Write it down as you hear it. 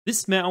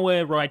This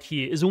malware right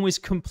here is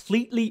almost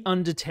completely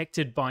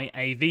undetected by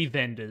AV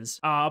vendors,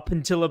 up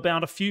until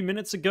about a few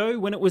minutes ago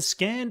when it was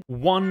scanned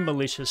one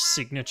malicious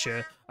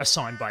signature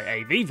assigned by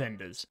AV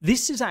vendors.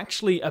 This is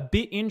actually a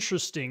bit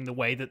interesting the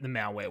way that the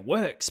malware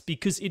works,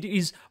 because it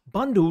is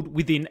bundled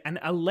within an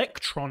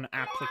Electron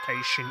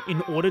application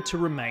in order to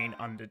remain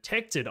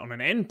undetected on an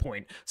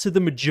endpoint. So the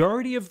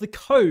majority of the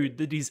code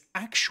that is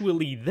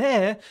actually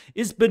there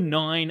is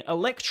benign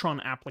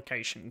Electron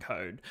application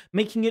code,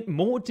 making it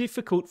more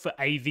difficult for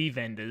AV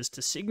vendors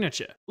to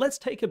signature. Let's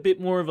take a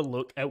bit more of a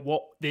look at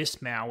what this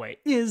malware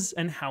is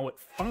and how it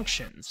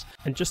functions.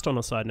 And just on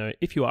a side note,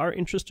 if you are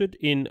interested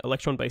in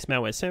Electron-based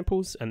malware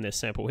samples, and this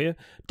sample here,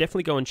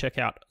 definitely go and check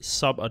out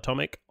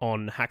Subatomic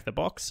on Hack the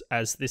Box,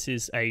 as this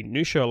is a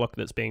new Sherlock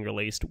that's being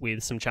released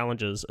with some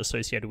challenges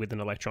associated with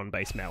an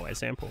Electron-based malware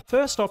sample.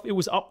 First off, it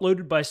was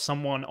uploaded by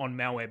someone on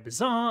Malware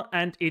Bazaar,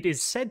 and it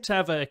is said to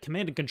have a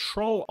command and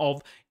control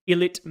of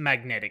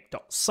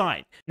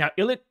ilitmagnetic.site. Now,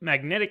 Illit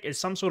Magnetic is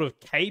some sort of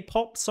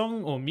K-pop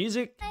song or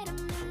music,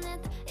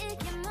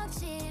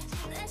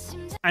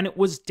 and it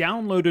was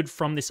downloaded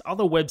from this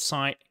other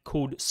website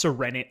called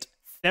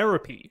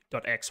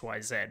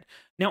serenitTherapy.xyz.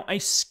 Now, a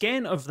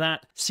scan of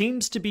that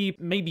seems to be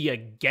maybe a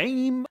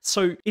game,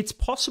 so it's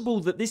possible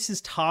that this is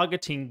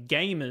targeting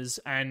gamers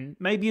and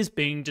maybe is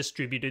being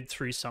distributed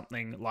through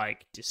something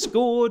like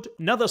Discord,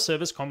 another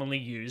service commonly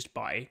used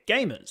by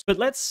gamers. But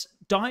let's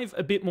dive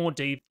a bit more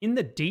deep in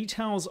the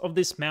details of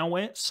this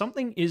malware.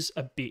 Something is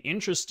a bit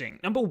interesting.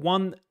 Number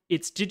one,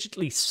 it's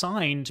digitally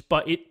signed,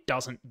 but it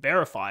doesn't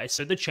verify,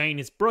 so the chain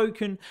is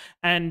broken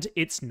and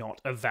it's not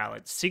a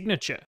valid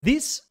signature.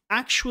 This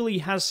actually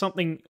has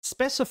something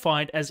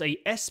specified as a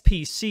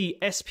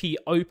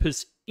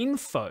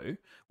SpcSpOpusInfo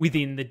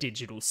within the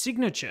digital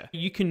signature.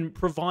 You can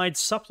provide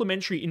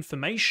supplementary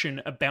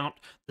information about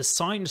the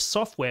signed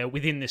software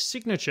within this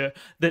signature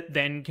that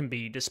then can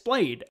be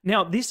displayed.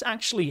 Now, this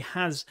actually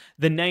has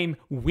the name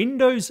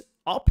Windows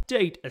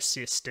Update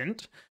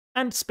Assistant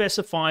and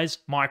specifies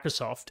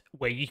Microsoft,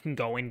 where you can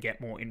go and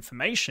get more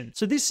information.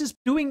 So this is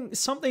doing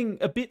something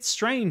a bit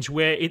strange,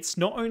 where it's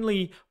not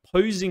only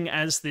posing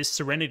as this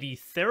Serenity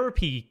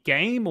Therapy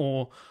game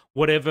or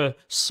whatever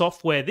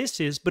software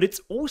this is, but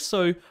it's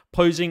also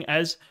posing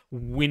as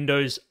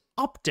Windows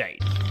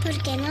Update. ¿Por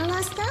qué no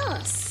los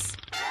dos?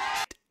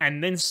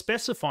 And then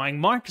specifying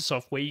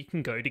Microsoft, where you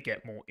can go to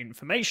get more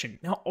information.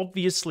 Now,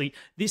 obviously,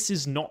 this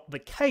is not the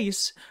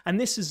case, and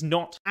this is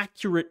not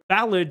accurate,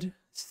 valid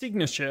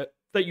signature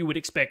that you would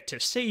expect to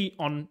see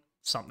on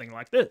something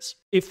like this.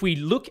 If we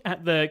look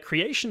at the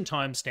creation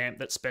timestamp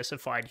that's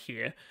specified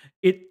here,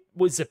 it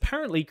was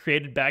apparently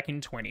created back in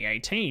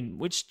 2018,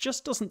 which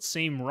just doesn't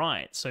seem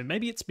right. So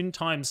maybe it's been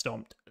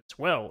time-stomped as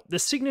well. The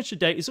signature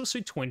date is also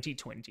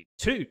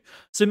 2022.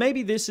 So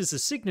maybe this is a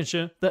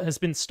signature that has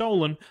been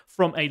stolen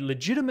from a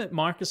legitimate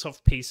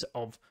Microsoft piece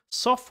of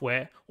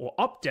software or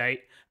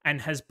update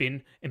and has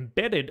been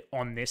embedded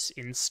on this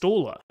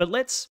installer. But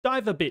let's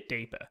dive a bit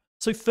deeper.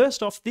 So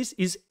first off, this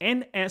is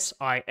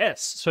NSIS.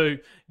 So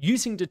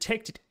using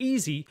Detected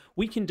Easy,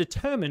 we can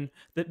determine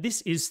that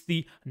this is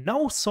the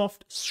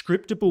Nullsoft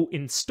Scriptable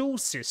Install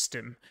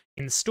System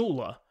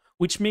installer,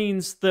 which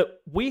means that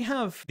we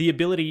have the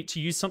ability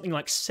to use something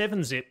like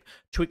 7-zip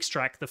to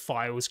extract the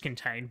files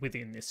contained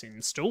within this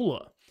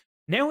installer.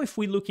 Now, if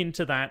we look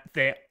into that,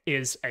 there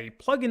is a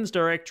plugins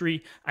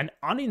directory, an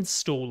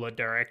uninstaller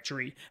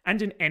directory, and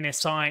an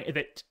NSI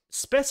that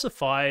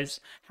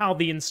specifies how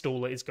the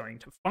installer is going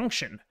to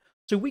function.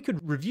 So we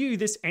could review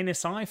this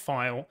NSI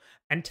file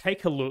and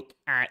take a look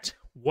at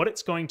what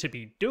it's going to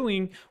be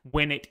doing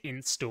when it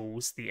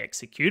installs the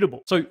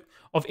executable. So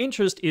of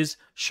interest is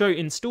show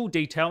install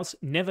details,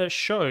 never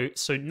show,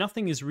 so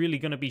nothing is really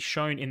going to be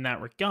shown in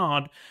that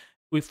regard.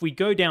 If we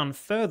go down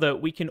further,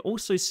 we can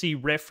also see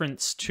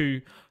reference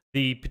to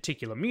the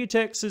particular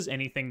mutexes,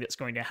 anything that's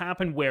going to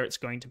happen, where it's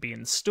going to be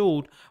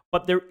installed,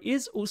 but there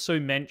is also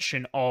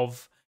mention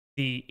of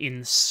the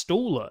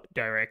installer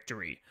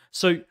directory.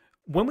 So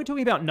when we're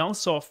talking about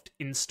Nullsoft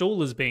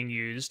installers being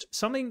used,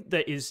 something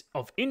that is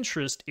of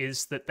interest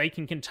is that they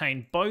can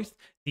contain both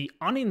the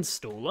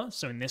uninstaller,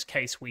 so in this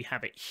case we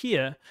have it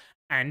here,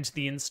 and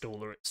the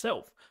installer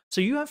itself.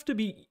 So you have to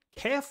be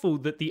careful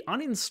that the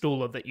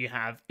uninstaller that you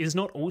have is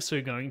not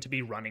also going to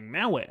be running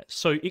malware.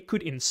 So it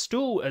could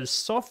install as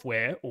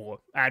software or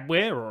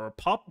adware or a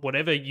pup,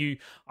 whatever you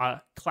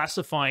are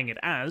classifying it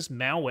as,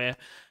 malware.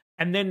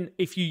 And then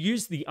if you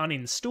use the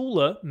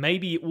uninstaller,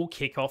 maybe it will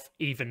kick off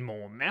even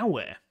more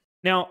malware.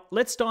 Now,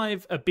 let's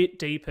dive a bit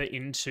deeper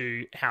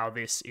into how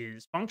this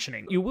is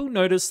functioning. You will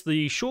notice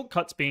the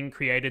shortcuts being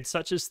created,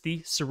 such as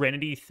the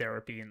Serenity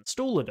Therapy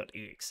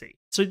Installer.exe.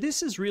 So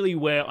this is really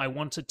where I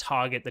want to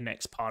target the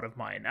next part of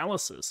my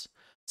analysis.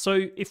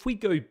 So if we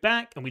go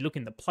back and we look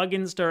in the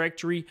plugins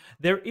directory,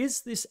 there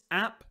is this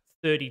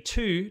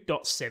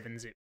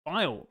app.32.7zip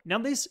file. Now,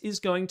 this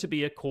is going to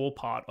be a core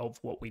part of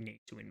what we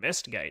need to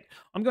investigate.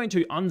 I'm going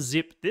to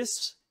unzip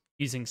this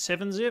using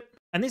 7-zip,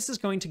 and this is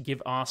going to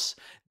give us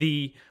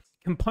the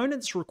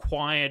components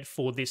required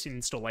for this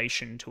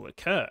installation to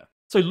occur.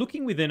 So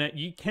looking within it,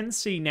 you can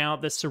see now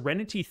the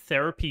Serenity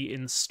Therapy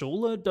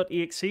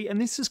Installer.exe, and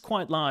this is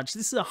quite large.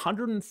 This is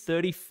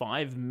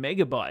 135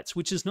 megabytes,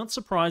 which is not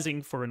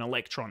surprising for an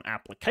Electron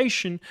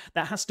application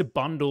that has to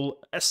bundle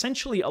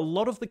essentially a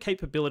lot of the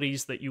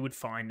capabilities that you would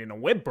find in a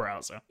web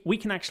browser. We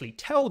can actually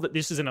tell that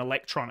this is an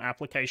Electron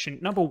application,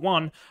 number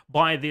one,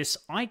 by this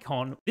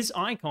icon. This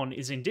icon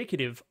is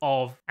indicative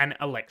of an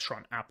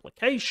Electron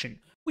application.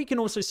 We can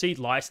also see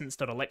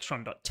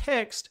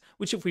license.electron.txt,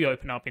 which if we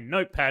open up in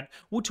Notepad,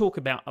 we'll talk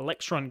about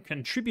Electron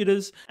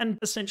contributors and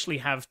essentially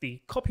have the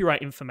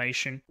copyright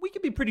information. We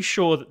can be pretty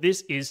sure that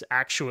this is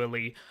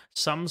actually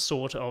some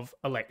sort of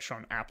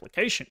Electron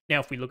application.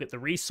 Now, if we look at the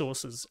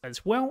resources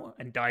as well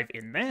and dive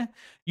in there,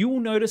 you will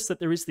notice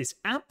that there is this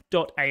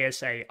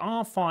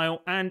app.asar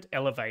file and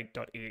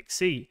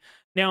elevate.exe.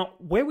 Now,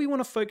 where we want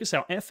to focus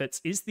our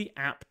efforts is the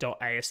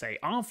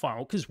app.asar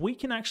file, because we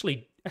can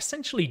actually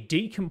essentially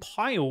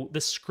decompile the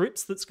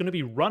scripts that's going to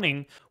be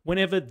running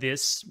whenever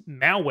this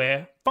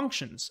malware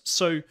functions.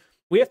 So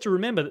we have to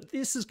remember that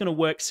this is going to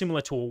work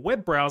similar to a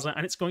web browser,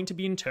 and it's going to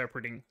be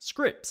interpreting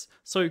scripts.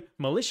 So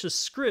malicious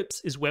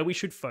scripts is where we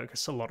should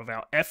focus a lot of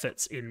our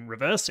efforts in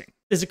reversing.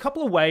 There's a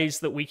couple of ways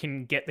that we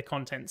can get the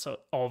contents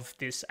of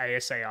this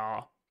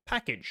ASAR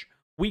package.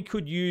 We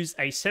could use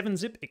a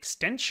 7-zip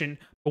extension,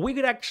 but we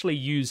could actually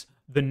use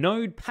the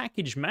Node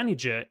Package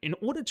Manager in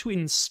order to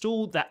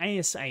install the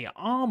ASAR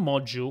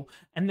module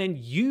and then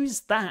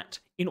use that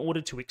in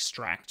order to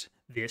extract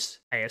this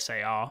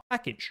ASAR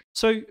package.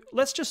 So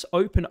let's just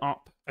open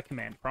up a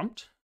command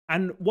prompt.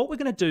 And what we're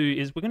going to do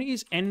is we're going to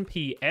use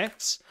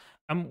npx,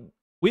 and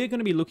we're going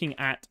to be looking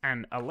at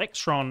an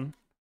Electron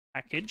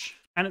package,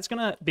 and it's going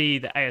to be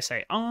the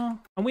ASAR,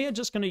 and we are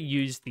just going to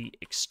use the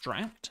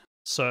extract.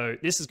 So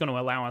this is going to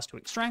allow us to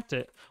extract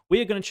it. We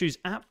are going to choose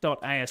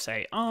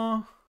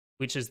app.asar,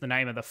 which is the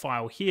name of the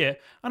file here,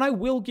 and I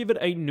will give it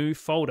a new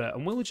folder,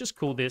 and we'll just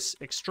call this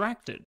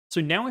extracted. So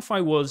now if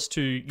I was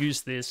to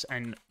use this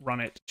and run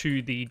it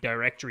to the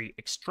directory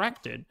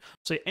extracted,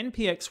 so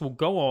npx will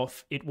go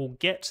off, it will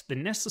get the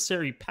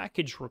necessary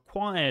package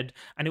required,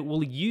 and it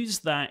will use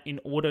that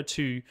in order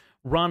to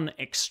run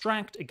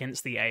extract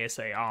against the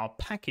ASAR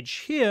package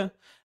here,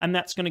 and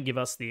that's going to give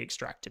us the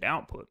extracted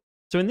output.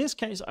 So in this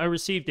case, I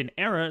received an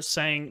error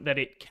saying that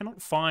it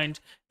cannot find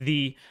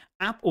the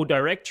app or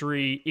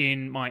directory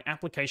in my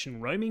application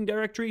roaming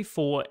directory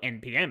for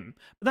npm.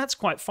 But that's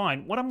quite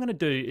fine. What I'm going to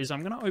do is I'm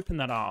going to open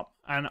that up,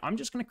 and I'm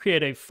just going to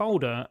create a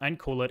folder and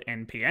call it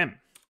npm.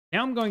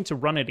 Now I'm going to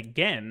run it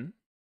again,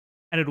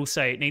 and it'll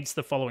say it needs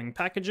the following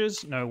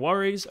packages, no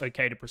worries,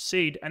 okay to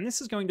proceed, and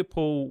this is going to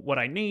pull what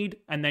I need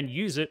and then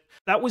use it.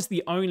 That was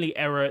the only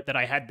error that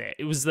I had there.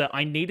 It was that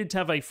I needed to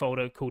have a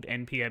folder called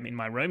npm in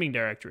my roaming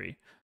directory.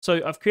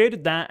 So I've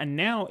created that, and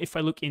now if I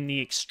look in the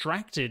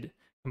extracted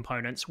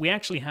components, we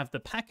actually have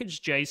the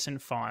package.json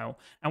file,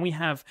 and we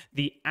have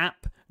the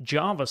app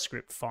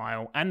JavaScript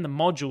file and the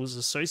modules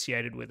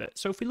associated with it.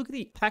 So if we look at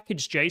the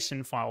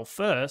package.json file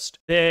first,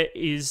 there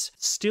is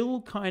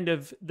still kind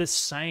of the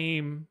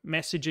same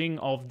messaging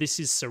of this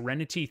is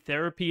Serenity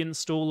Therapy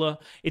Installer.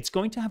 It's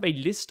going to have a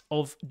list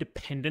of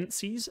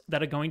dependencies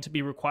that are going to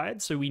be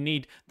required. So we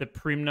need the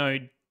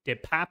primnode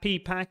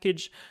DPAPI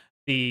package,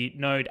 the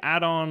Node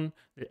add-on,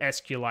 the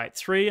SQLite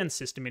 3, and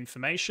system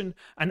information.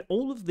 And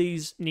all of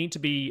these need to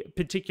be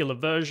particular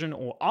version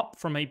or up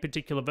from a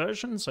particular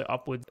version. So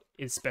upward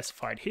is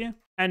specified here.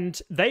 And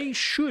they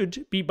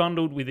should be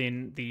bundled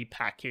within the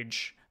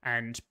package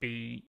and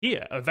be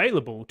here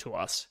available to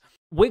us.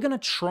 We're going to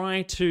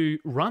try to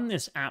run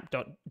this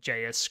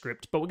app.js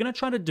script, but we're going to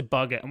try to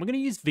debug it. And we're going to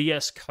use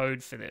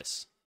VSCode for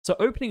this. So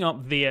opening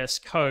up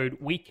VSCode,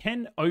 we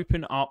can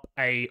open up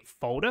a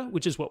folder,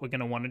 which is what we're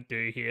going to want to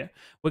do here.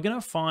 We're going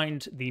to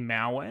find the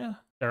malware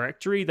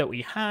directory that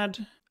we had,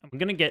 and we're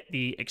going to get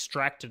the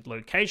extracted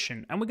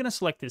location, and we're going to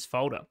select this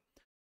folder.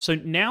 So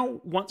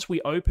now, once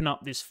we open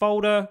up this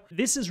folder,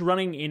 this is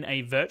running in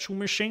a virtual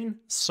machine,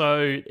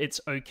 so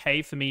it's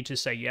okay for me to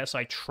say, yes,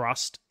 I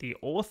trust the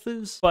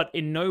authors, but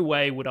in no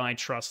way would I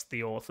trust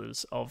the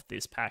authors of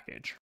this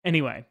package.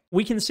 Anyway,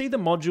 we can see the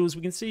modules,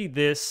 we can see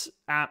this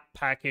app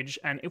package,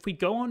 and if we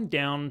go on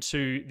down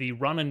to the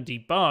run and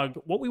debug,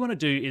 what we want to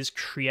do is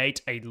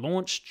create a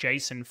launch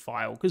JSON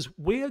file, because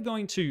we are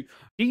going to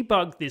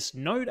debug this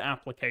Node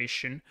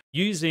application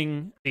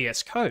using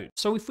VSCode.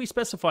 So if we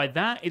specify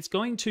that, it's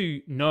going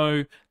to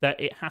know that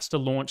it has to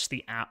launch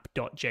the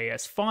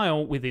app.js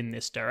file within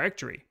this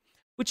directory,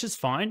 which is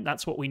fine.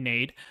 That's what we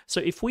need. So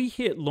if we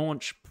hit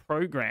launch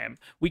program,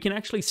 we can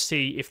actually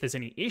see if there's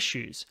any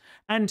issues.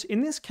 And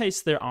in this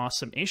case, there are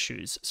some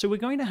issues. So we're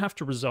going to have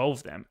to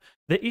resolve them.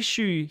 The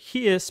issue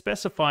here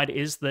specified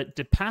is that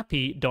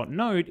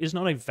DPAPI.node is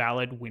not a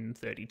valid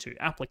Win32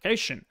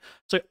 application.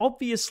 So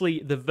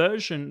obviously the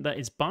version that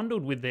is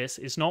bundled with this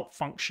is not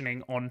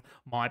functioning on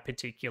my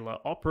particular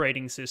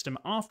operating system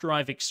after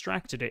I've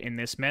extracted it in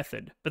this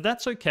method. But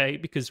that's okay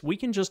because we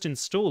can just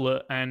install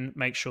it and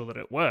make sure that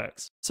it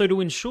works. So to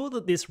ensure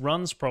that this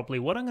runs properly,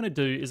 what I'm going to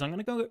do is I'm going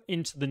to go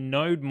into the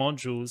node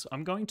modules.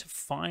 I'm going to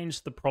find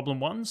the problem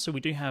ones. So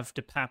we do have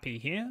DPAPI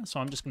here. So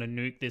I'm just going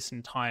to nuke this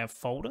entire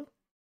folder.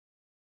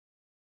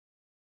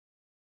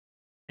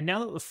 And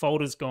now that the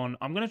folder's gone,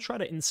 I'm going to try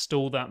to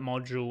install that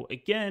module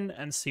again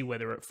and see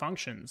whether it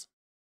functions.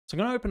 So I'm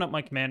going to open up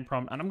my command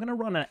prompt and I'm going to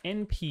run an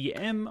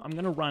npm. I'm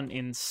going to run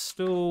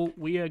install.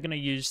 We are going to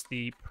use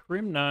the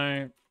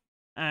primno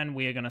and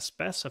we are going to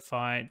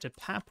specify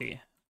DPAPI.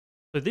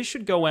 So this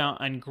should go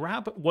out and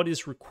grab what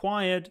is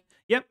required.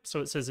 Yep, so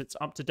it says it's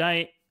up to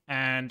date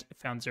and it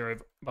found 0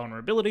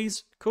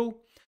 vulnerabilities. Cool.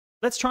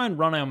 Let's try and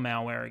run our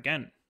malware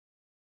again.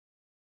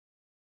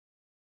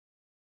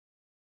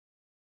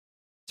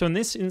 So in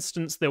this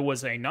instance, there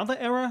was another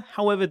error.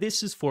 However,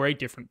 this is for a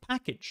different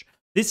package.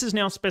 This is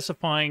now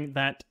specifying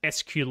that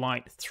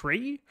SQLite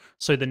 3,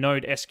 so the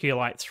node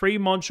SQLite 3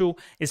 module,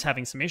 is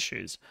having some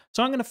issues.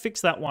 So I'm going to fix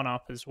that one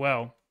up as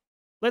well.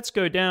 Let's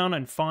go down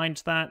and find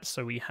that.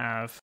 So we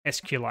have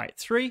SQLite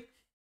 3,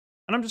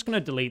 and I'm just going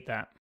to delete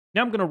that.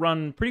 Now I'm going to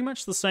run pretty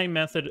much the same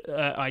method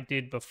I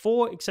did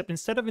before, except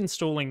instead of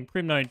installing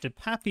primnode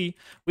DPAPI,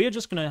 we are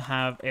just going to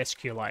have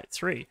SQLite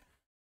 3.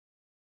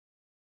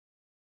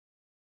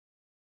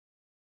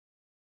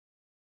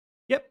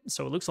 Yep,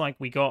 so it looks like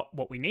we got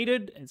what we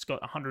needed. It's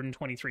got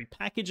 123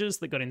 packages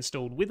that got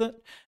installed with it,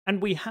 and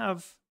we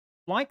have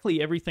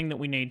likely everything that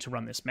we need to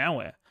run this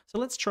malware. So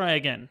let's try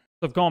again.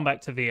 So I've gone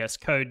back to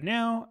VSCode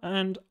now,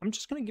 and I'm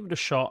just going to give it a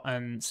shot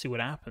and see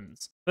what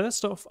happens.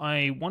 First off,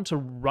 I want to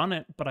run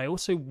it, but I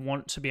also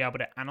want to be able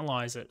to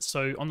analyze it.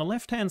 So on the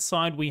left-hand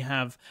side, we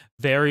have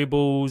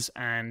variables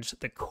and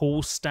the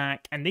call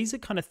stack, and these are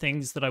kind of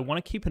things that I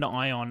want to keep an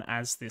eye on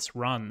as this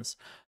runs.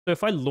 So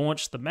if I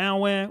launch the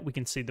malware, we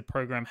can see the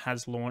program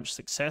has launched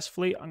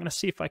successfully. I'm going to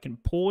see if I can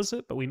pause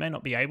it, but we may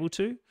not be able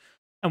to.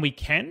 And we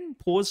can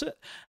pause it,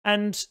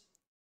 and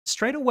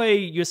straight away,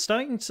 you're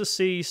starting to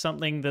see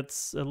something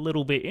that's a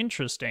little bit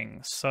interesting.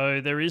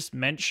 So there is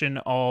mention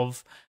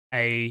of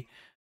a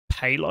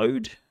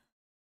payload.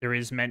 There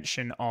is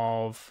mention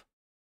of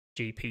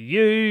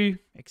GPU,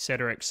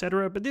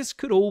 etc., but this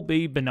could all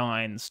be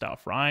benign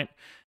stuff, right?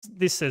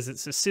 This says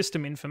it's a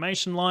system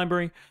information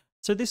library,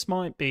 so this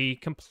might be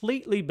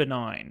completely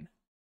benign.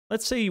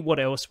 Let's see what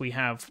else we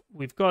have.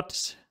 We've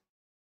got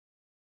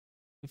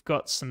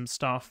some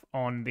stuff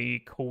on the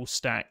call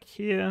stack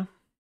here.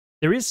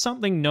 There is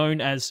something known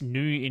as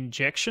new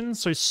injection,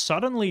 so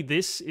suddenly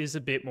this is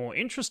a bit more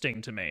interesting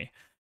to me.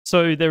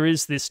 So there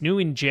is this new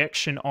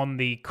injection on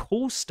the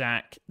call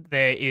stack.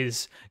 There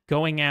is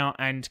going out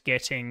and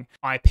getting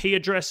IP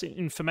address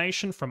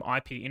information from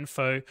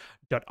ipinfo.io.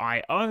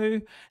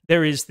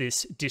 There is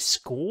this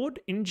Discord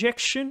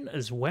injection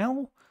as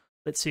well.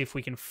 Let's see if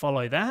we can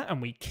follow that,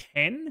 and we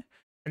can.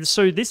 And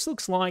so this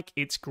looks like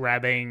it's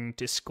grabbing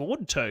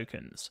Discord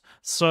tokens.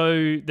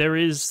 So there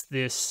is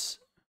this,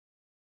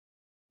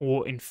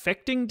 or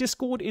infecting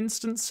Discord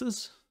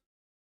instances.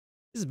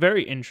 This is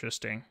very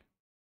interesting.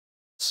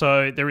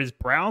 So there is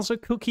browser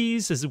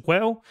cookies as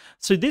well.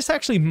 So this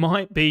actually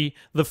might be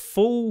the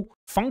full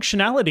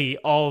functionality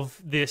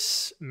of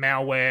this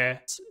malware.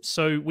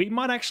 So we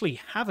might actually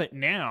have it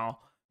now.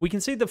 We can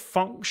see the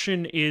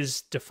function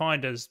is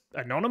defined as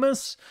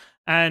anonymous,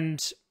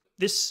 and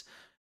this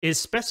is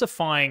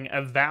specifying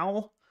a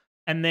val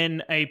and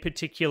then a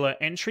particular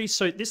entry.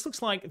 So this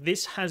looks like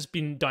this has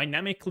been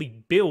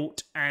dynamically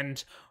built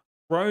and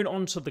thrown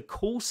onto the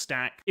call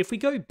stack. If we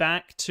go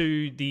back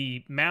to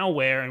the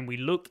malware and we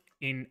look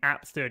in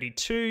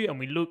app32 and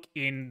we look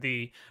in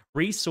the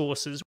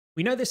resources,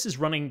 we know this is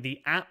running the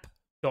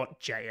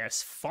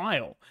app.js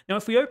file. Now,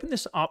 if we open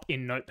this up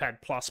in Notepad++,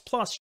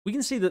 we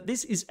can see that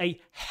this is a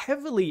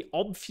heavily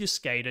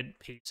obfuscated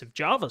piece of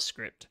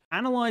JavaScript.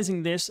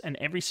 Analyzing this and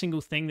every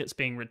single thing that's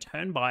being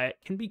returned by it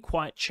can be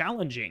quite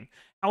challenging.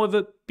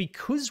 However,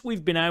 because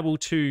we've been able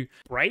to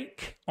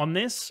break on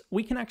this,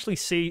 we can actually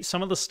see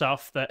some of the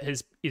stuff that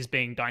is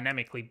being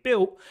dynamically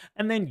built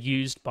and then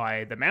used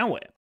by the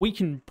malware. We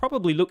can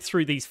probably look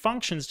through these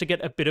functions to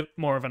get a bit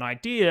more of an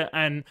idea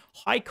and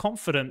high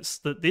confidence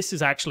that this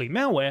is actually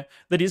malware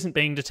that isn't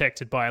being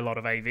detected by a lot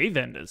of AV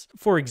vendors.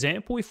 For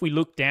example, if we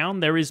look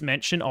down, there is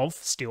mention of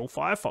still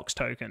Firefox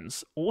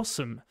tokens.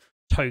 Awesome.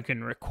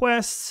 Token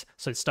requests,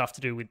 so stuff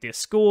to do with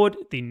Discord,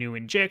 the new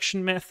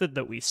injection method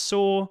that we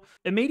saw.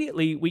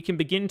 Immediately, we can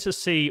begin to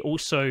see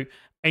also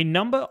a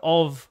number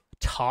of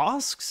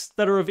tasks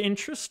that are of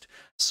interest.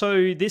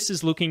 So this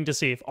is looking to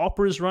see if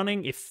Opera is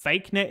running, if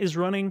FakeNet is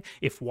running,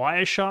 if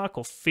Wireshark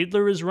or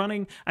Fiddler is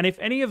running, and if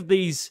any of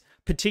these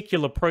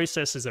particular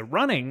processes are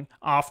running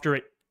after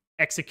it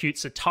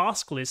executes a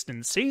task list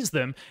and sees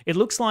them, it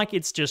looks like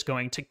it's just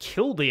going to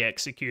kill the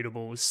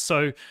executables.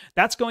 So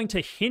that's going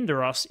to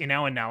hinder us in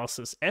our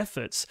analysis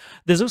efforts.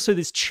 There's also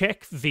this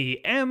check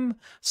VM.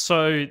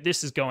 So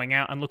this is going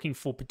out and looking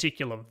for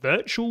particular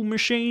virtual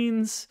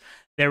machines.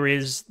 There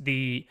is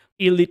the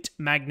Elite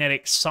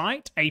Magnetic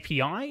Site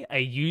API, a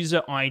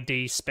user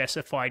ID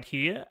specified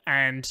here,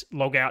 and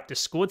logout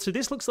Discord. So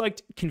this looks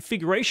like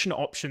configuration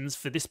options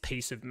for this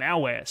piece of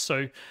malware.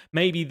 So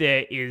maybe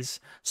there is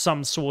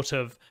some sort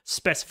of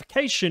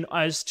specification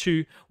as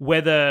to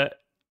whether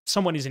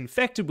someone is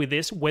infected with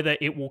this, whether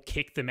it will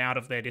kick them out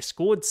of their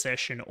Discord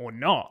session or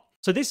not.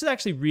 So this is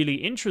actually really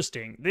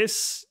interesting.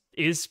 This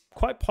is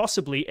quite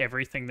possibly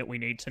everything that we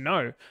need to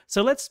know.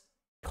 So let's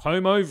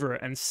comb over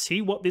it and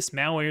see what this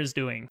malware is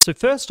doing. So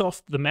first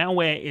off, the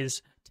malware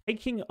is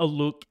taking a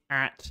look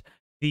at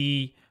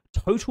the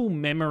total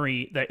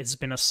memory that has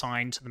been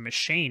assigned to the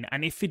machine.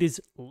 And if it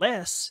is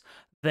less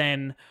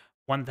than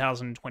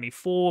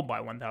 1024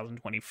 by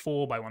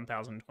 1024 by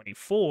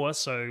 1024,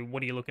 so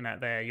what are you looking at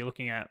there? You're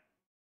looking at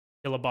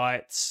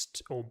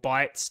kilobytes or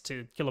bytes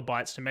to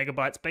kilobytes to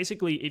megabytes.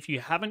 Basically, if you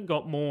haven't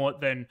got more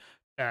than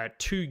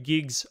 2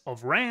 gigs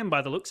of RAM by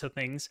the looks of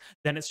things,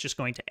 then it's just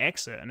going to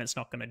exit and it's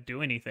not going to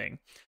do anything.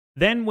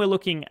 Then we're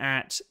looking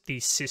at the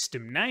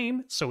system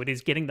name. So it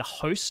is getting the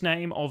host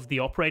name of the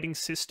operating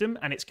system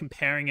and it's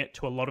comparing it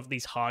to a lot of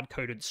these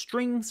hard-coded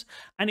strings.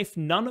 And if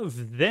none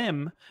of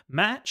them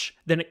match,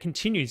 then it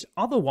continues.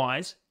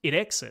 Otherwise, it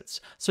exits.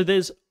 So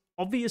there's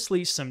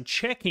obviously some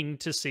checking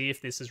to see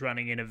if this is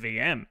running in a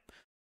VM,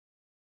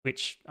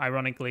 which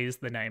ironically is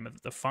the name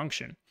of the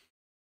function.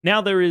 Now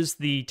there is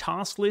the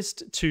task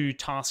list to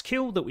task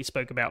kill that we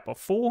spoke about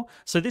before.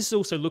 So this is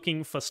also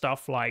looking for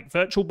stuff like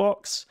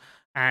VirtualBox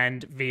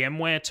and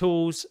VMware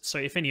tools. So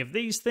if any of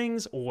these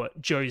things, or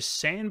Joe's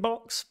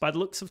Sandbox by the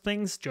looks of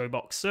things,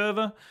 JoeBox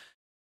server,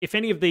 if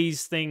any of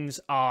these things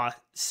are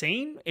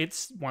seen,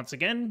 it's once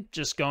again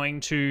just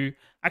going to,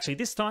 actually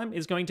this time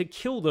is going to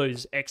kill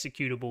those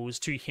executables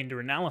to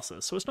hinder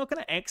analysis. So it's not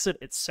going to exit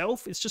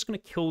itself, it's just going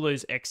to kill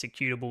those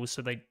executables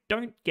so they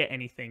don't get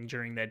anything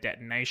during their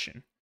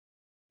detonation.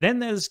 Then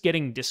there's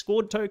getting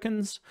Discord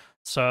tokens.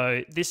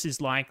 So this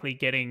is likely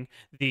getting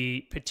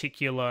the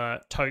particular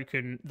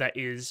token that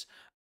is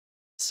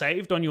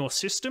saved on your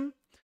system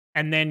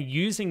and then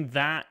using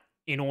that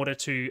in order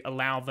to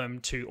allow them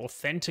to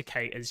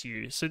authenticate as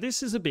you. So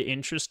this is a bit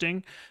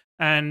interesting,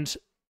 and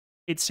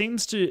it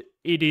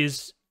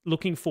is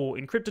looking for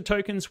encrypted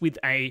tokens with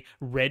a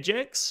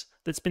regex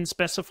that's been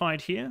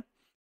specified here.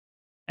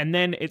 And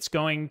then it's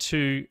going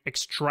to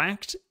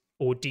extract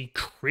or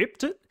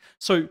decrypt it.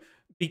 So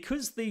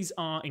because these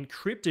are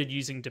encrypted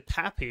using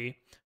DPAPI,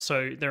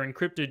 so they're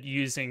encrypted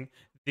using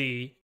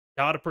the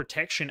data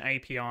protection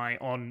API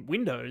on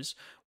Windows,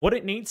 what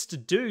it needs to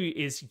do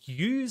is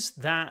use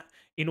that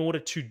in order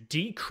to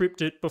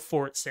decrypt it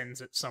before it sends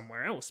it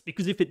somewhere else.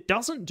 Because if it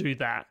doesn't do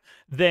that,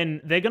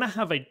 then they're going to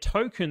have a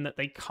token that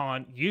they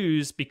can't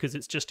use because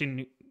it's just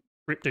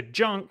encrypted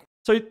junk.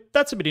 So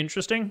that's a bit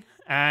interesting,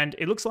 and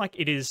it looks like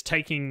it is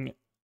taking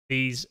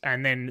these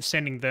and then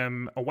sending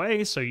them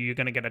away. So you're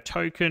going to get a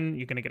token,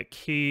 you're going to get a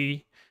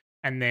key,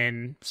 and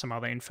then some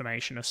other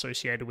information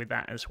associated with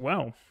that as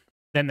well.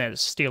 Then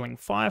there's stealing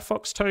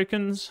Firefox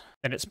tokens.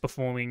 Then it's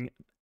performing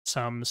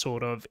some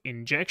sort of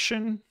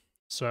injection.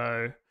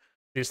 So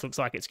this looks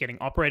like it's getting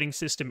operating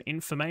system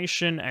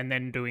information and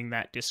then doing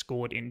that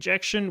Discord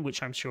injection,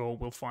 which I'm sure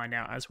we'll find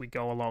out as we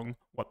go along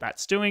what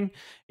that's doing.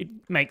 It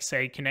makes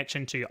a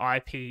connection to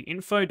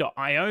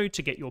ipinfo.io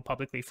to get your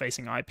publicly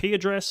facing IP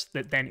address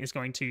that then is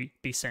going to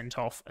be sent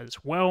off as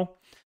well.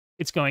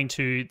 It's going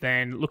to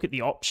then look at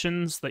the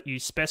options that you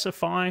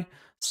specify.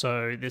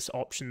 So this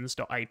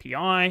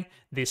options.api,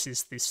 this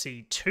is the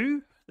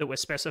C2 that we're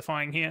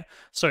specifying here.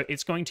 So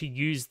it's going to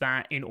use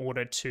that in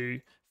order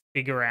to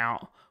figure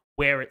out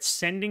where it's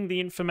sending the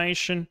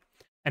information,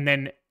 and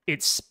then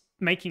it's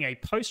making a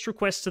post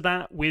request to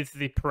that with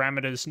the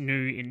parameters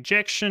new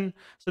injection.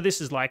 So this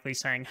is likely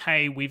saying,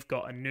 hey, we've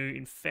got a new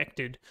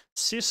infected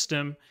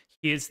system,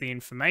 here's the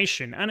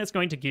information, and it's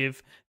going to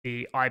give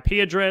the IP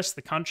address,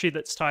 the country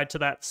that's tied to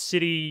that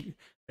city,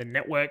 the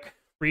network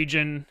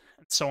region,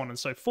 and so on and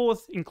so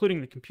forth,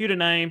 including the computer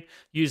name,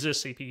 user,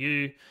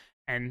 CPU,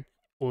 and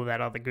all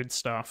that other good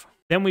stuff.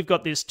 Then we've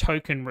got this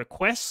token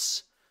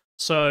requests.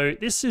 So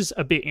this is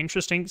a bit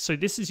interesting. So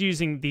this is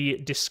using the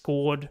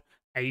Discord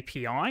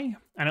API,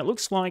 and it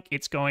looks like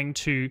it's going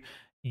to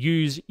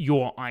use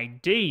your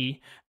ID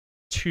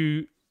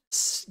to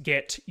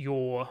get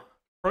your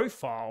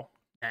profile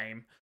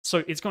name.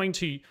 So it's going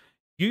to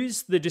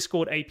use the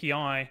Discord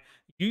API,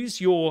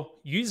 use your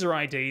user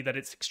ID that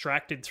it's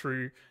extracted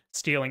through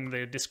stealing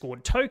the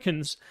Discord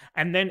tokens,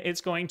 and then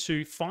it's going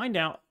to find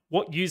out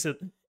what user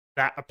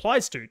that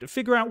applies to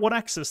figure out what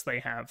access they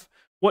have.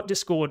 What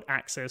Discord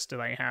access do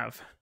they have?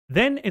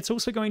 Then it's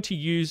also going to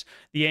use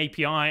the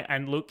API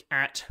and look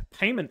at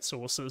payment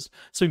sources.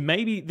 So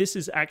maybe this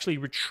is actually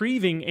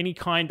retrieving any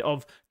kind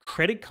of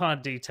credit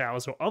card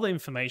details or other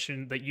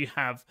information that you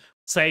have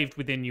saved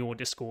within your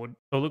Discord.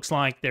 So it looks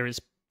like there is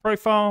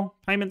profile,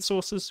 payment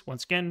sources,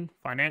 once again,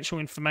 financial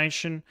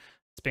information.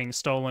 It's being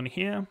stolen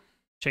here.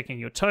 Checking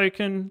your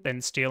token, then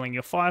stealing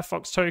your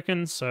Firefox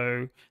token.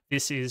 So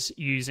this is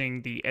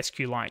using the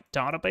SQLite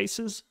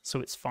databases. So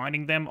it's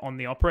finding them on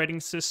the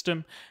operating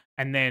system.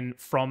 And then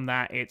from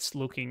that, it's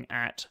looking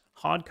at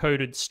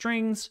hard-coded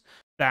strings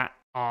that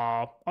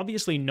are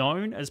obviously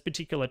known as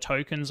particular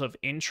tokens of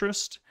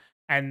interest.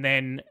 And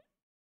then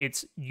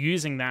it's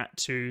using that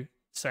to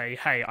say,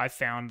 hey, I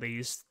found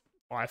these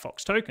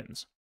Firefox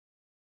tokens.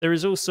 There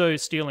is also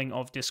stealing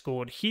of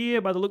Discord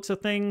here by the looks of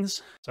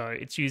things. So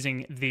it's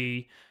using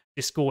the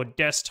Discord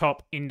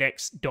desktop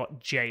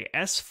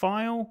index.js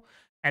file,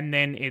 and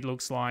then it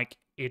looks like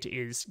it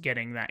is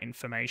getting that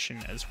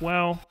information as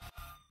well.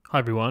 Hi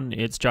everyone,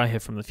 it's Jai here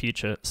from the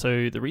future.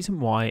 So the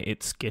reason why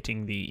it's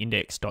getting the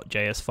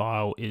index.js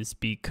file is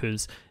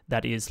because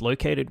that is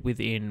located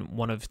within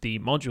one of the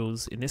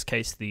modules, in this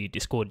case the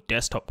Discord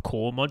desktop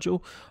core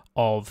module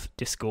of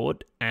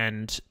Discord,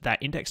 and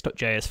that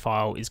index.js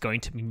file is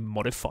going to be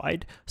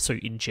modified, so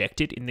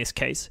injected in this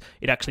case.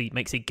 It actually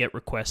makes a GET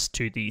request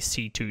to the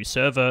C2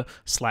 server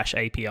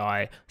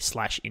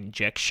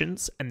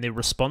 /API/injections, and the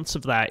response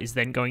of that is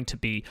then going to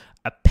be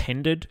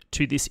appended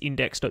to this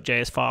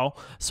index.js file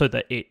so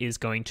that it is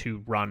going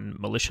to run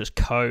malicious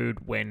code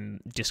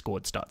when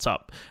Discord starts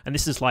up. And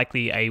this is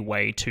likely a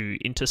way to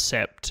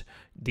intercept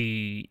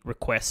the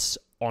requests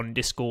on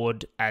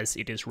Discord as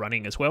it is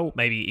running as well,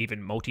 maybe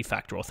even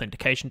multi-factor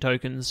authentication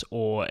tokens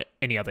or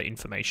any other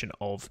information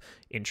of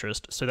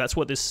interest. So that's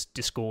what this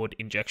Discord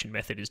injection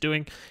method is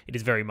doing. It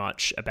is very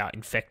much about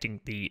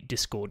infecting the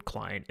Discord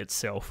client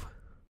itself.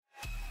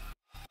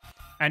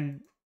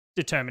 And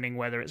determining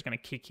whether it's going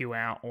to kick you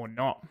out or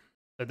not.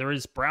 So there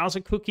is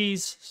browser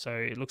cookies, so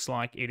it looks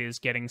like it is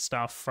getting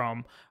stuff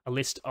from a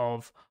list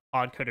of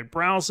hard-coded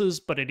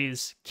browsers, but it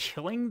is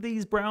killing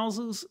these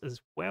browsers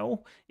as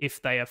well if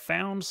they are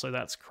found. So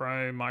that's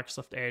Chrome,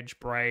 Microsoft Edge,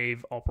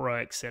 Brave,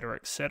 Opera, etc.,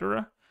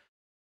 etc.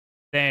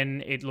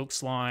 Then it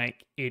looks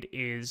like it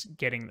is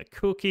getting the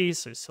cookies,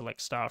 so select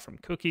star from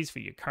cookies for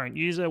your current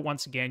user.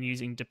 Once again,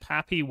 using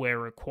DPAPI where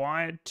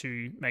required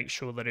to make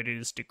sure that it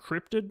is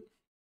decrypted.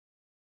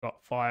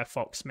 Got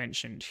Firefox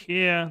mentioned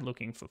here,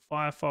 looking for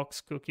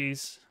Firefox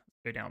cookies.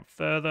 Go down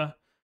further.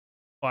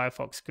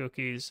 Firefox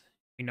cookies,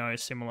 you know,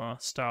 similar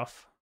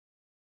stuff.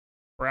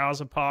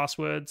 Browser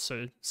passwords,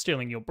 so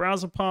stealing your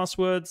browser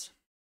passwords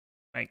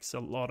makes a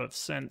lot of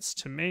sense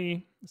to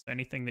me. So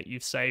anything that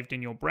you've saved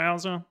in your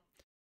browser.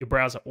 Your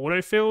browser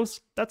autofills,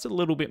 that's a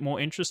little bit more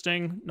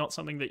interesting. Not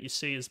something that you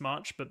see as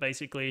much, but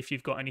basically if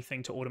you've got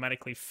anything to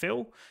automatically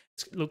fill,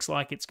 it looks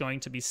like it's going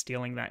to be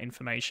stealing that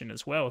information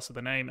as well. So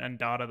the name and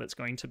data that's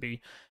going to be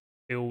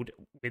filled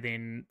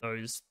within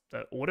those,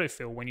 the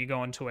autofill when you go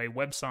onto a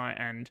website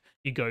and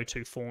you go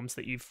to forms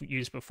that you've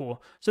used before.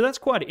 So that's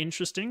quite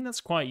interesting. That's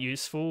quite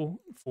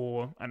useful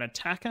for an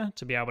attacker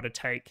to be able to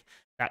take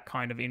that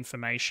kind of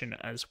information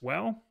as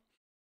well.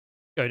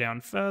 Go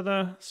down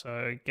further,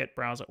 so get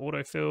browser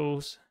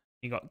autofills,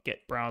 you got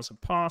get browser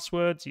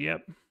passwords,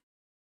 yep,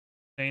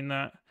 seen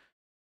that.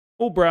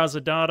 All browser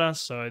data,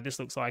 so this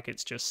looks like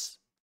it's just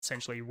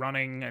essentially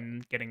running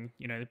and getting,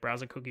 you know, the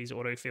browser cookies,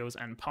 autofills,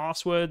 and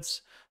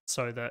passwords,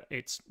 so that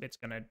it's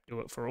going to do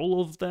it for all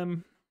of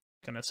them.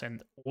 Going to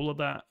send all of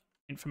that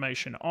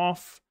information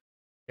off.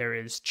 There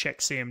is check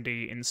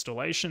CMD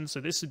installation,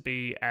 so this would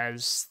be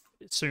as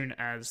soon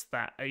as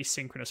that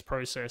asynchronous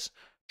process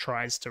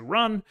tries to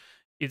run.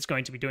 It's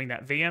going to be doing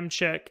that VM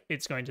check.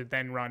 It's going to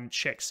then run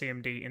check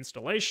CMD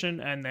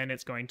installation, and then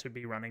it's going to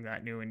be running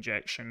that new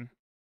injection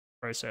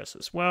process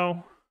as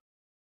well.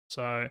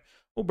 So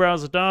all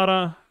browser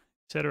data,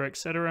 etc.,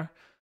 etc.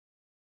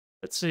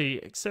 Let's see,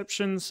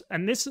 exceptions.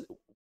 And this,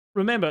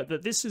 remember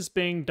that this is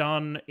being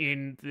done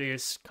in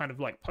this kind of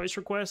like post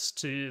request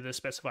to the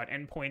specified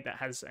endpoint that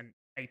has an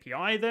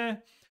API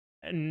there.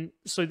 And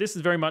so this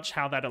is very much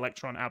how that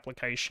Electron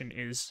application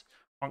is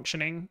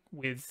functioning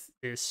with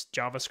this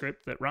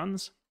JavaScript that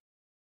runs.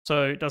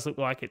 So it does look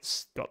like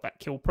it's got that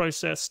kill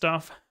process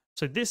stuff.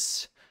 So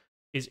this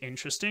is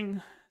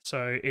interesting.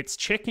 So it's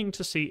checking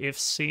to see if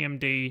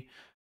CMD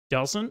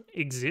doesn't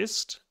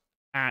exist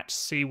at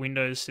C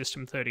Windows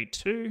System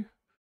 32.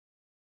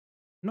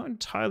 Not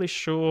entirely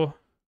sure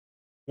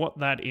what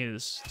that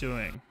is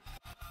doing.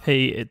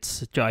 Hey,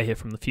 it's Jai here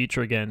from the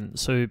future again.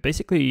 So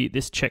basically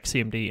this check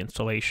CMD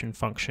installation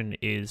function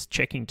is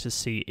checking to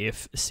see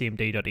if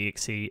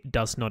cmd.exe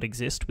does not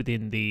exist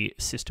within the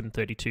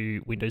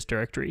System32 Windows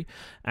directory.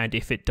 And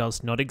if it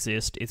does not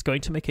exist, it's going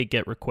to make a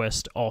GET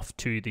request off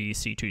to the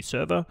C2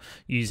 server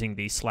using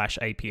the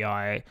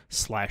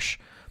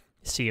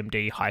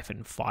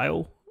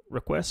 /API/cmd-file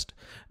request.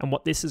 And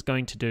what this is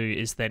going to do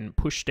is then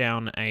push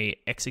down a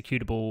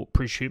executable,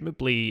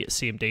 presumably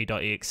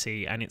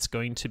cmd.exe, and it's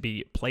going to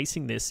be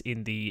placing this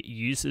in the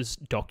user's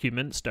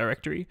documents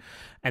directory,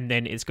 and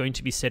then it's going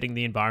to be setting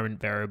the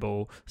environment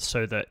variable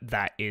so that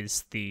that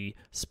is the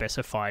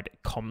specified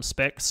com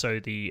spec, so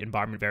the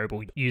environment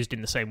variable used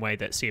in the same way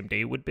that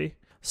cmd would be.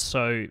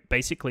 So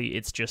basically,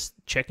 it's just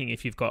checking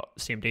if you've got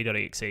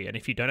cmd.exe, and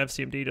if you don't have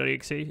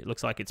cmd.exe, it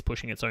looks like it's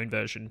pushing its own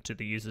version to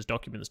the user's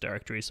documents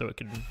directory so it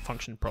can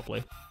function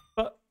properly.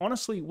 But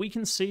honestly, we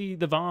can see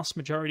the vast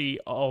majority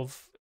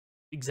of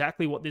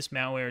exactly what this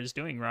malware is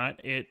doing, right?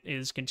 It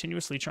is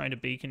continuously trying to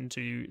beacon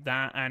to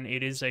that, and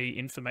it is a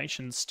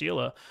information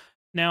stealer.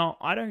 Now,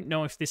 I don't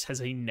know if this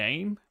has a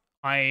name.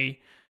 I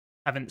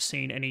haven't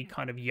seen any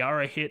kind of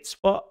Yara hits,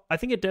 but I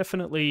think it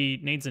definitely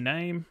needs a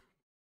name.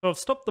 So I've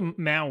stopped the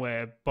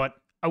malware, but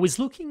I was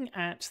looking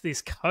at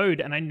this code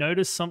and I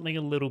noticed something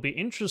a little bit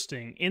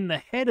interesting. In the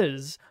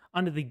headers,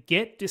 under the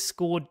get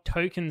Discord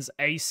tokens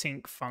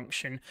async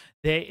function,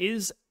 there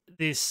is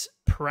this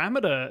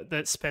parameter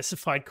that's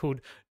specified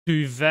called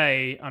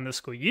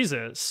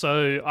Duvet_user.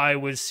 So I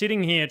was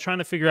sitting here trying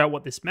to figure out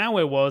what this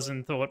malware was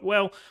and thought,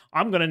 well,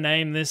 I'm going to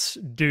name this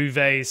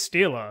Duvet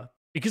Stealer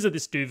because of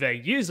this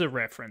Duvet user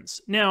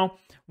reference. Now,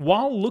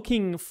 while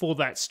looking for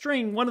that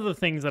string, one of the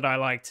things that I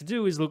like to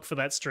do is look for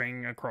that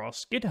string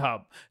across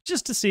GitHub,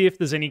 just to see if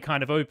there's any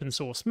kind of open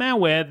source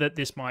malware that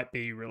this might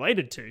be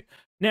related to.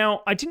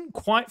 Now, I didn't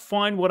quite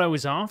find what I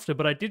was after,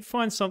 but I did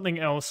find something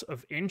else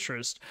of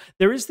interest.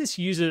 There is this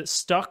user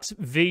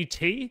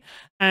StuxVT,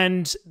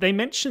 and they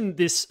mentioned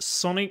this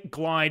Sonic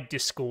Glide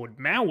Discord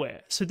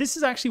malware. So this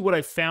is actually what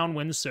I found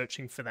when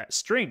searching for that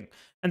string.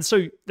 And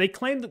so they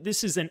claim that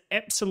this is an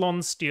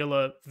Epsilon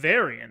Stealer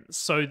variant.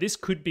 So this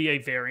could be a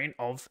variant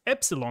of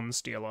Epsilon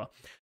Stealer.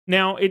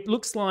 Now, it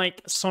looks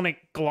like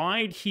Sonic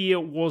Glide here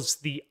was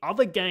the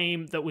other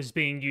game that was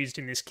being used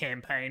in this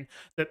campaign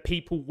that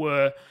people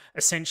were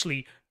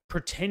essentially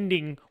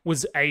pretending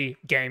was a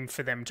game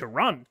for them to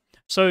run.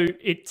 So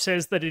it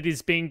says that it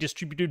is being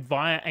distributed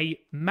via a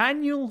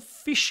manual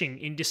phishing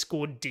in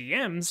Discord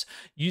DMs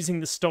using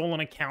the stolen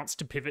accounts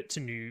to pivot to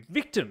new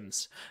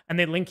victims. And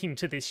they're linking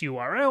to this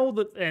URL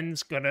that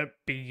then's going to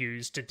be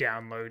used to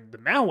download the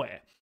malware.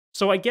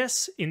 So I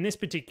guess in this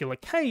particular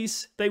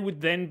case, they would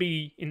then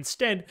be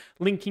instead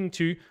linking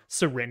to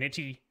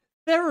Serenity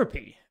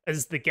Therapy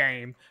as the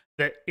game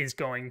that is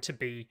going to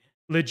be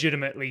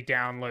legitimately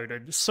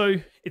downloaded. So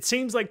it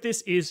seems like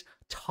this is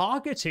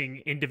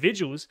targeting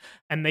individuals,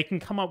 and they can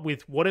come up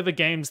with whatever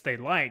games they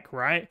like,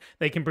 right?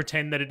 They can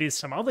pretend that it is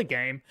some other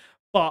game,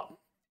 but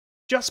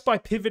just by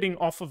pivoting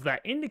off of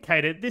that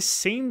indicator, this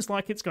seems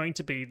like it's going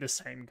to be the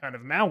same kind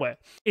of malware.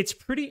 It's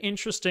pretty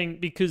interesting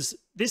because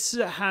this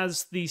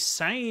has the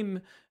same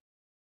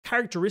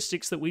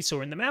characteristics that we saw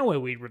in the malware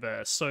we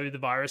reversed. So the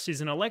virus is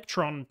an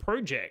Electron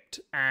project,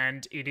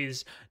 and it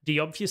is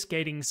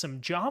deobfuscating some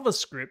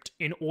JavaScript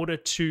in order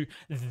to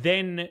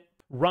then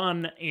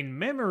run in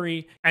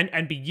memory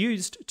and be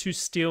used to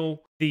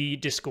steal the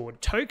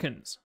Discord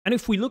tokens. And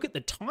if we look at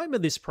the time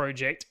of this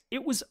project,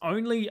 it was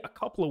only a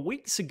couple of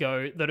weeks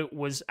ago that it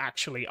was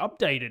actually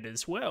updated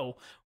as well.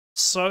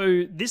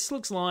 So this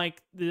looks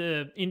like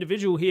the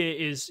individual here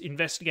is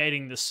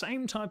investigating the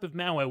same type of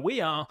malware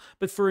we are,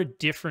 but for a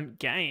different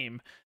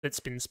game that's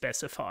been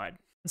specified.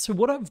 So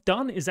what I've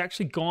done is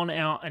actually gone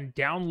out and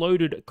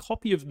downloaded a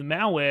copy of the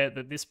malware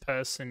that this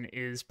person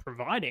is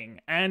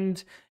providing.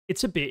 And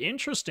it's a bit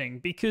interesting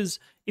because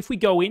if we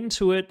go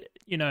into it,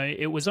 you know,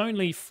 it was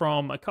only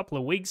from a couple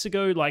of weeks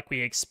ago, like we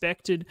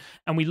expected,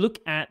 and we look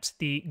at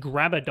the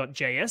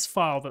grabber.js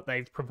file that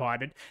they've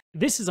provided,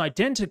 this is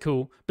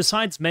identical,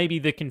 besides maybe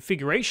the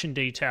configuration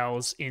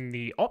details in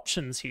the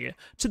options here,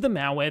 to the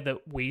malware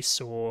that we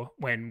saw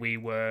when we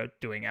were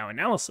doing our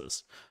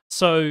analysis.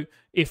 So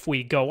if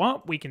we go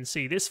up, we can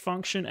see this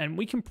function, and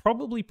we can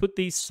probably put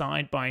these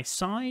side by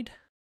side.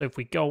 So if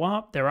we go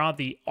up, there are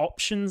the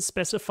options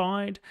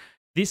specified.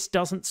 This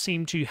doesn't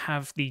seem to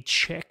have the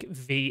check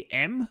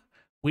VM,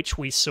 which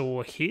we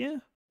saw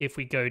here. If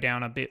we go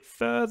down a bit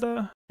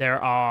further, there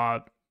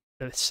are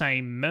the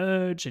same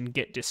merge and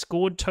get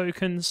Discord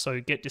tokens. So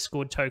get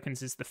Discord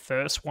tokens is the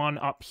first one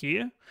up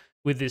here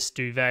with this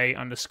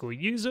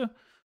Duvet_user.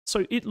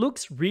 So it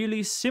looks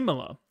really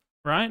similar,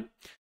 right?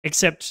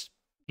 Except,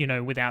 you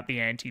know, without the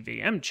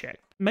anti-VM check.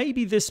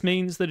 Maybe this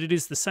means that it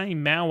is the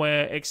same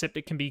malware, except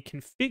it can be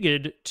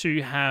configured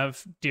to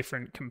have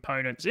different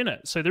components in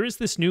it. So there is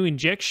this new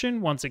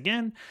injection once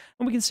again,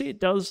 and we can see it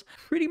does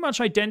pretty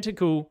much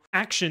identical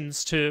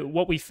actions to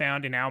what we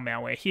found in our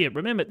malware here.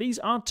 Remember, these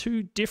are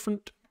two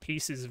different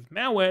pieces of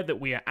malware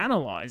that we are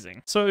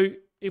analyzing. So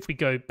if we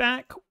go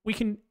back, we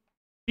can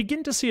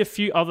begin to see a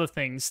few other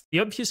things. The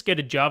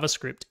obfuscated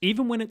JavaScript,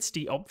 even when it's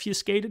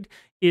deobfuscated,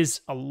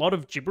 is a lot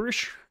of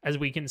gibberish, as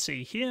we can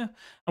see here.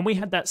 And we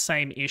had that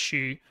same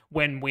issue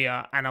when we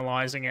are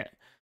analyzing it.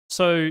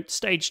 So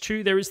stage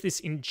 2, there is this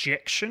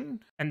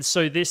injection. And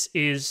so this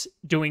is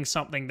doing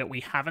something that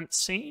we haven't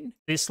seen.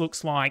 This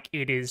looks like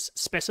it is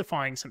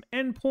specifying some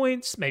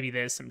endpoints. Maybe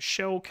there's some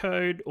shell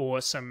code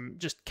or some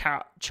just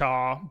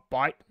char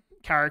byte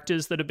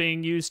characters that are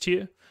being used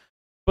here.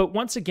 But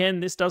once again,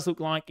 this does look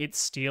like it's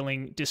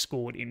stealing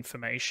Discord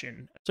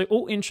information. So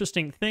all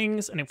interesting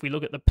things. And if we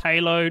look at the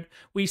payload,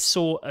 we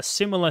saw a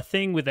similar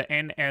thing with the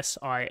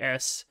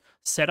NSIS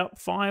setup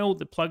file,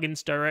 the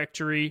plugins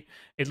directory.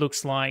 It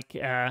looks like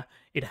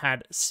it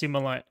had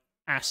similar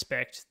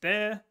aspect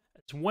there,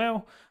 as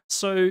well.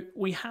 So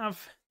we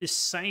have this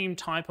same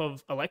type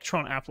of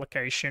Electron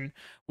application,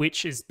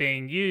 which is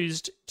being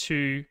used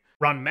to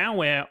run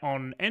malware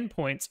on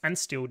endpoints and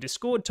steal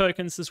Discord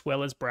tokens, as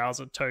well as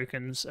browser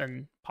tokens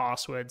and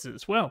passwords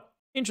as well.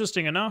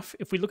 Interesting enough,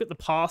 if we look at the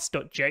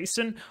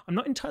path.json, I'm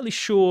not entirely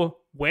sure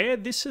where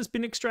this has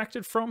been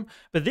extracted from,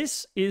 but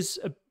this is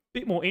a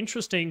bit more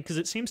interesting because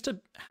it seems to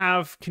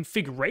have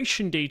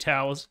configuration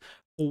details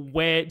for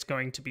where it's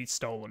going to be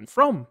stolen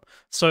from.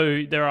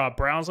 So there are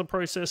browser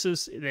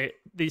processes.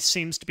 This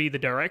seems to be the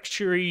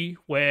directory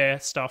where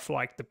stuff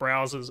like the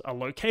browsers are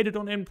located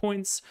on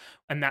endpoints,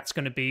 and that's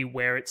going to be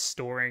where it's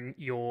storing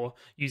your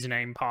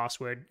username,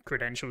 password,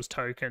 credentials,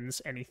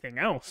 tokens, anything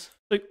else.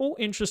 So all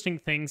interesting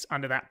things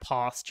under that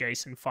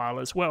path.json file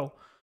as well.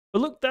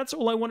 But look, that's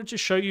all I wanted to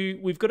show you.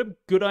 We've got a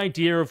good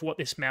idea of what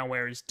this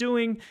malware is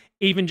doing,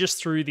 even just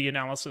through the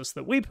analysis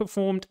that we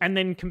performed, and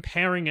then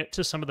comparing it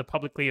to some of the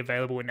publicly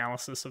available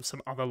analysis of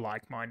some other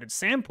like-minded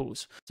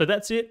samples. So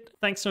that's it.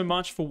 Thanks so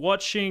much for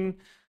watching.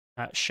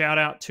 Shout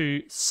out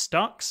to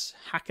Stux,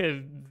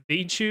 hacker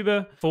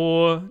VTuber,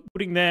 for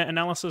putting their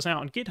analysis out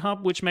on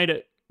GitHub, which made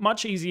it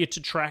much easier to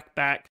track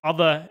back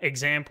other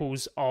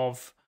examples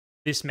of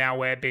this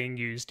malware being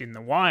used in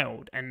the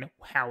wild and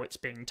how it's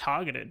being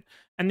targeted.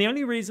 And the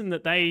only reason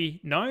that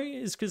they know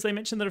is because they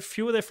mentioned that a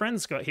few of their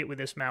friends got hit with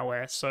this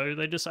malware, so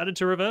they decided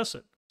to reverse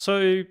it.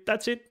 So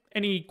that's it.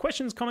 Any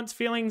questions, comments,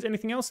 feelings,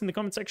 anything else in the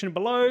comment section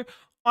below?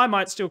 I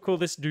might still call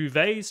this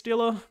Duvet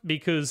stealer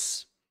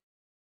because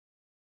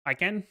I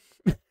can.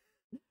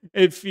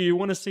 If you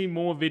want to see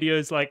more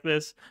videos like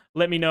this,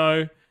 let me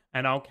know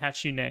and I'll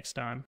catch you next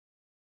time.